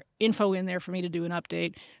info in there for me to do an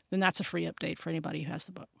update, then that's a free update for anybody who has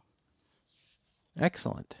the book.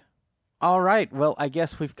 Excellent. All right. Well, I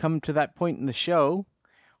guess we've come to that point in the show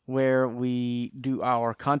where we do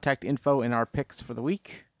our contact info and our picks for the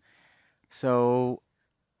week. So,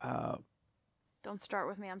 Don't start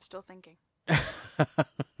with me. I'm still thinking.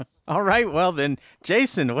 All right. Well, then,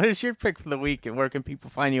 Jason, what is your pick for the week, and where can people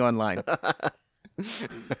find you online?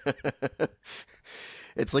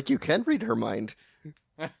 It's like you can read her mind.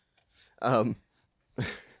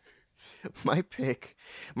 My pick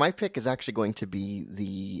is actually going to be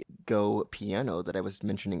the Go piano that I was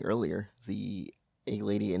mentioning earlier, the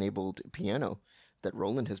A-Lady-enabled piano that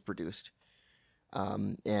Roland has produced.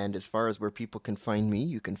 And as far as where people can find me,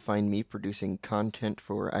 you can find me producing content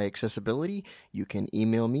for iAccessibility. You can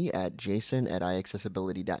email me at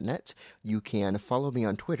jason@iaccessibility.net. You can follow me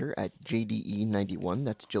on Twitter at JDE91,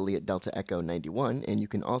 that's Juliet Delta Echo 91, and you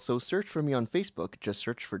can also search for me on Facebook. Just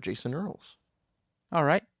search for Jason Earls. All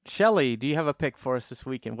right. Shelley, do you have a pick for us this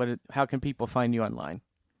week, and how can people find you online?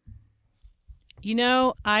 You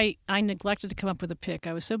know, I neglected to come up with a pick.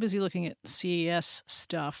 I was so busy looking at CES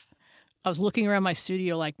stuff. I was looking around my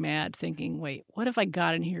studio like mad, thinking, wait, what have I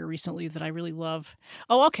got in here recently that I really love?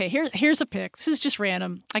 Oh, okay, here's a pick. This is just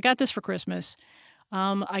random. I got this for Christmas.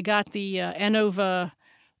 I got the Anova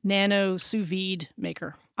Nano Sous Vide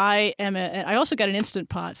Maker. I also got an Instant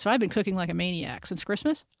Pot, so I've been cooking like a maniac since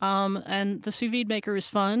Christmas. And the Sous Vide Maker is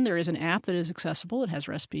fun. There is an app that is accessible. It has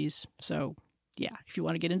recipes. So, yeah, if you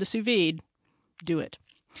want to get into sous vide, do it.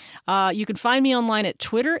 You can find me online at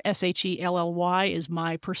Twitter. SHELLY is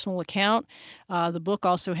my personal account. The book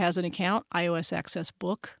also has an account, iOS Access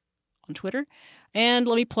Book, on Twitter. And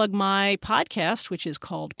let me plug my podcast, which is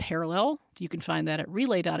called Parallel. You can find that at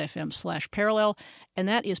relay.fm/parallel. And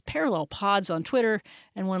that is Parallel Pods on Twitter.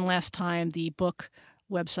 And one last time, the book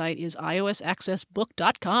website is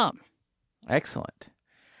iosaccessbook.com. Excellent.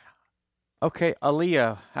 Okay,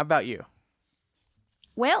 Aaliyah, how about you?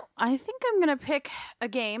 Well, I think I'm going to pick a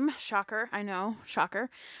game. Shocker. I know. Shocker.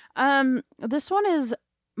 This one is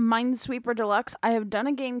Minesweeper Deluxe. I have done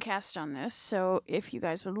a game cast on this, so if you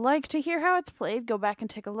guys would like to hear how it's played, go back and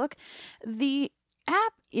take a look. The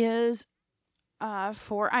app is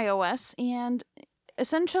for iOS, and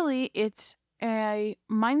essentially it's a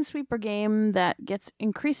Minesweeper game that gets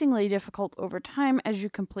increasingly difficult over time as you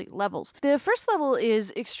complete levels. The first level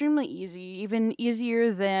is extremely easy, even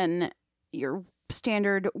easier than your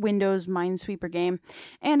standard Windows Minesweeper game,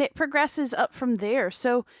 and it progresses up from there.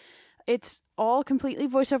 So it's all completely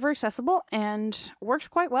voiceover accessible and works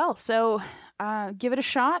quite well. So give it a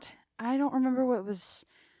shot. I don't remember what it was.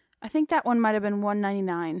 I think that one might have been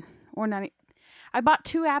 $1.99 or 90. I bought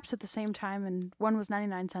two apps at the same time, and one was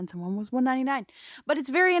 99 cents and one was $1.99. But it's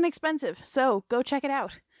very inexpensive, so go check it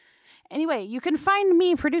out. Anyway, you can find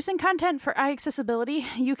me producing content for iAccessibility.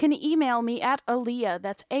 You can email me at Aleeha,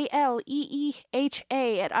 that's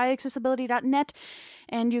ALEEHA, at iAccessibility.net.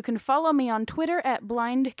 And you can follow me on Twitter at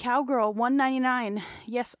BlindCowgirl199.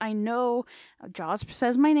 Yes, I know Jaws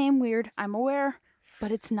says my name weird, I'm aware,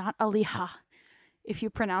 but it's not Aleeha. If you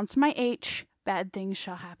pronounce my H, bad things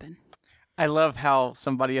shall happen. I love how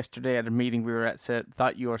somebody yesterday at a meeting we were at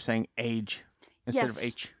thought you were saying age instead of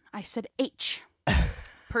H. I said H.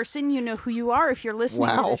 Person, you know who you are if you're listening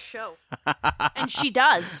to this show. And she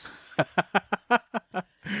does.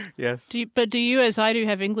 Yes. Do you, as I do,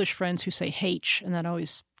 have English friends who say H, and that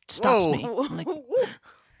always stops me. I'm like,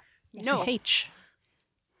 no. Say H.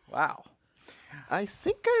 Wow. I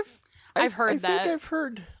think I've heard that. I think I've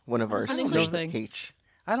heard one of ours. It's an English thing. H.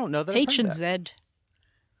 I don't know that H I've and heard that. Z.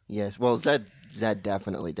 Yes, well, Zed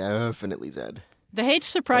definitely Zed. The H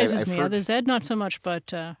surprises I've me. heard- The Z, not so much,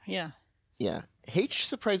 but yeah. Yeah, H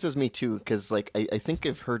surprises me too, because like I think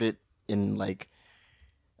I've heard it in like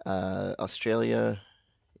Australia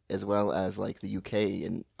as well as like the UK,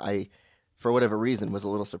 and I, for whatever reason, was a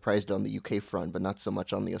little surprised on the UK front, but not so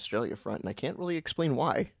much on the Australia front, and I can't really explain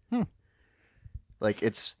why. Like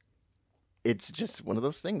it's just one of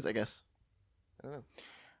those things, I guess. I don't know.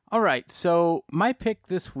 All right, so my pick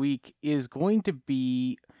this week is going to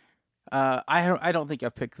be, I don't think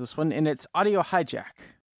I've picked this one, and it's Audio Hijack.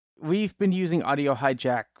 We've been using Audio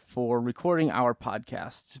Hijack for recording our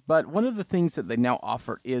podcasts, but one of the things that they now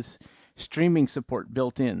offer is streaming support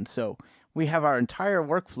built in. So we have our entire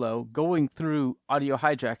workflow going through Audio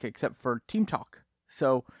Hijack except for Team Talk.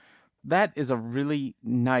 So that is a really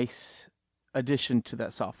nice addition to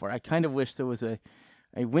that software. I kind of wish there was a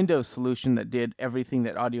Windows solution that did everything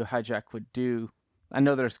that Audio Hijack would do. I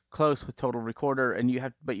know there's Close with Total Recorder, and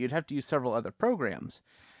you'd have to use several other programs.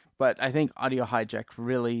 But I think Audio Hijack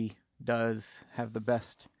really does have the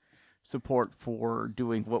best support for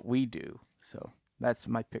doing what we do. So that's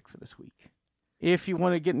my pick for this week. If you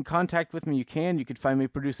want to get in contact with me, you can. You can find me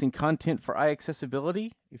producing content for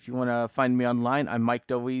iAccessibility. If you want to find me online, I'm Mike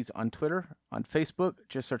Dowies on Twitter. On Facebook,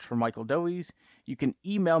 just search for Michael Dowies. You can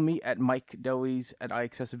email me at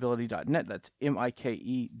mikedowies@iaccessibility.net. That's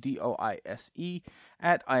MikeDoise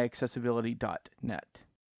at iaccessibility.net.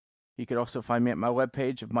 You could also find me at my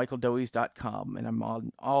webpage of michaeldowies.com, and I'm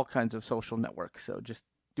on all kinds of social networks. So just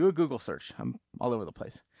do a Google search. I'm all over the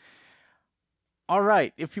place. All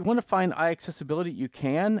right. If you want to find iAccessibility, you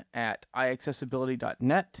can at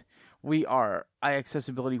iaccessibility.net. We are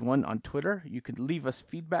iAccessibility1 on Twitter. You can leave us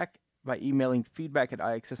feedback by emailing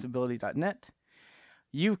feedback@iaccessibility.net.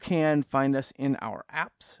 You can find us in our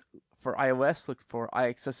apps. For iOS, look for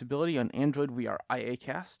iAccessibility. On Android, we are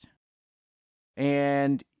iAcast.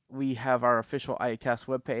 And we have our official iAcast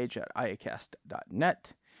webpage at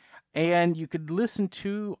iacast.net. And you could listen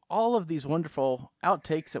to all of these wonderful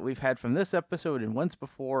outtakes that we've had from this episode and once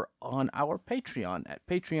before on our Patreon at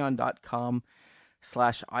patreon.com/iacast.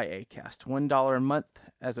 $1 a month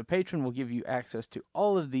as a patron will give you access to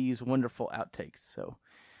all of these wonderful outtakes. So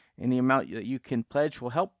any amount that you can pledge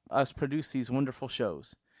will help us produce these wonderful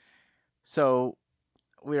shows. So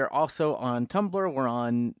we are also on Tumblr. We're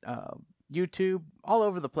on YouTube, all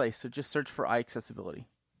over the place. So just search for iAccessibility.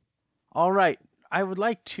 All right. I would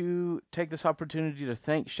like to take this opportunity to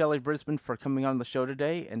thank Shelley Brisbane for coming on the show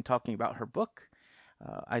today and talking about her book.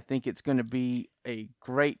 I think it's going to be a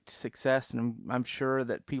great success, and I'm sure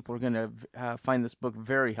that people are going to find this book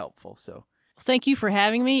very helpful. So, thank you for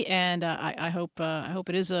having me, and I hope I hope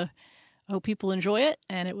people enjoy it.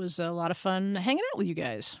 And it was a lot of fun hanging out with you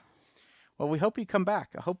guys. Well, we hope you come back.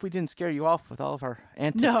 I hope we didn't scare you off with all of our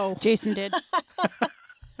antics. No, Jason did.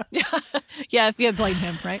 Yeah, if you blame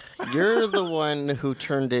him, right? You're the one who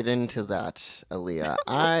turned it into that, Aaliyah.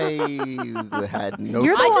 I had no.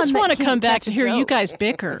 You're the I one just that want to can't come back catch to a hear you joke. guys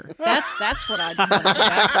bicker. That's what I do.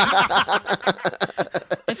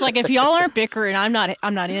 It's like if y'all aren't bickering, I'm not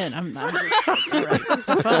in. I'm just all right. It's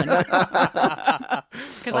fun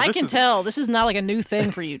because I can tell this is not like a new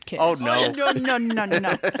thing for you kids. Oh, no.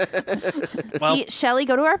 No. Well- See, Shelley,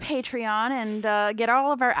 go to our Patreon and get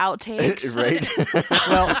all of our outtakes. Right?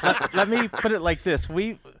 Well, let me put it like this: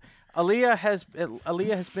 Aaliyah has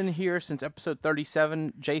been here since episode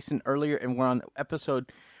 37. Jason earlier, and we're on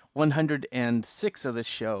episode 106 of this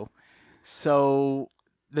show. So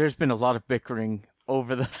there's been a lot of bickering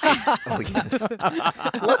over the. Oh yes.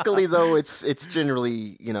 Luckily, though, it's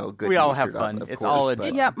generally good. We all have natured, fun. of It's course, all in but-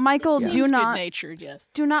 fun. Yeah, Michael, Yeah. do not good-natured, yes.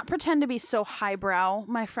 do not pretend to be so highbrow,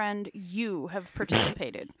 my friend. You have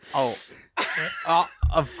participated. Oh,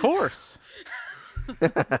 of course.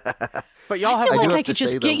 But y'all have. I do Like have I to could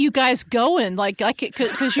just say, get though- you guys going, like I could,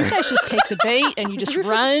 because you guys just take the bait and you just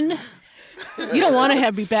run. You don't want to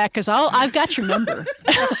have me back because I've got your number.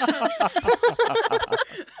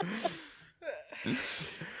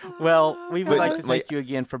 Well, we would But, like to like- thank you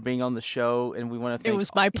again for being on the show, and we want to It thank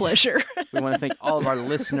was my pleasure. we want to thank all of our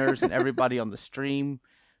listeners and everybody on the stream.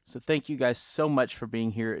 So thank you guys so much for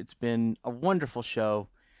being here. It's been a wonderful show,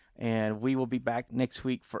 and we will be back next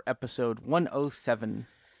week for episode 107.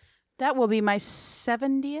 That will be my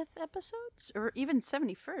 70th episodes, or even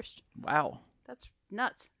 71st. Wow. That's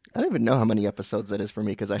nuts. I don't even know how many episodes that is for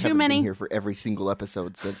me because I haven't many. been here for every single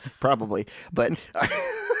episode since probably. But I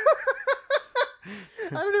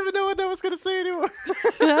don't even know what I was going to say anymore.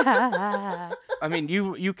 I mean,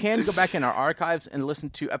 you can go back in our archives and listen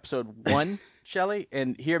to episode 1, Shelley,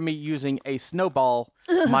 and hear me using a snowball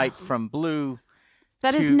mic from Blue.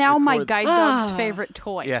 That is To now my record- guide dog's favorite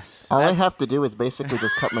toy. Yes. All I have to do is basically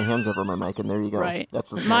just cut my hands over my mic, and there you go. Right. That's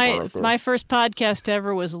the My first podcast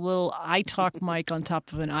ever was a little iTalk mic on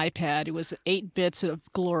top of an iPad. It was 8 bits of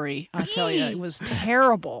glory. I tell you, it was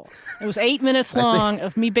terrible. It was 8 minutes long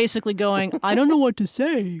of me basically going, I don't know what to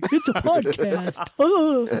say. It's a podcast.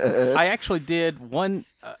 I actually did one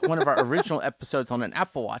of our original episodes on an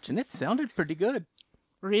Apple Watch, and it sounded pretty good.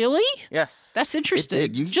 Really? Yes. That's interesting.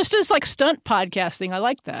 did. You- Just as like stunt podcasting, I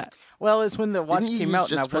like that. Well, it's when the watch Didn't you came use out,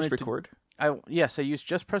 just and I press wanted record? Yes, I used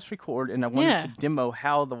Just Press Record, and I wanted Yeah. to demo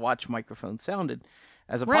how the watch microphone sounded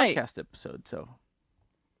as a Right. podcast episode. So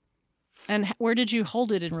And where did you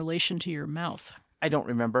hold it in relation to your mouth? I don't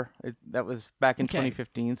remember. That was back in Okay.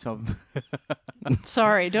 2015. So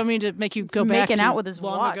Sorry, don't mean to make you go back making to out with his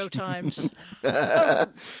long watch. ago times.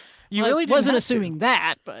 you I really wasn't didn't have assuming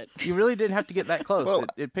that, but To. You really didn't have to get that close. Well,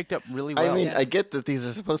 it picked up really well. I mean, Yeah. I get that these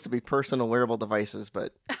are supposed to be personal wearable devices,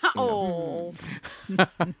 but Oh.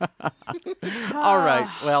 All right.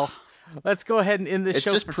 Well, let's go ahead and end this it's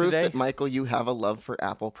show just for proof today. that, Michael, you have a love for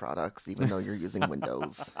Apple products, even though you're using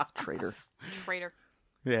Windows. Traitor. Traitor.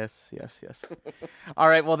 Yes. All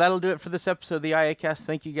right. Well, that'll do it for this episode of the IAcast.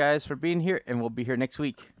 Thank you guys for being here, and we'll be here next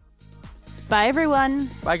week. Bye, everyone.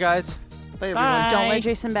 Bye, guys. Bye, everyone. Bye. Don't let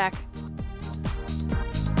Jason back.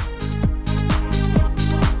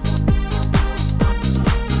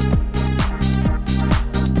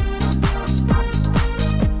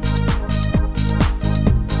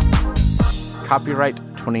 Copyright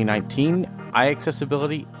 2019,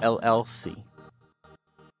 iAccessibility LLC.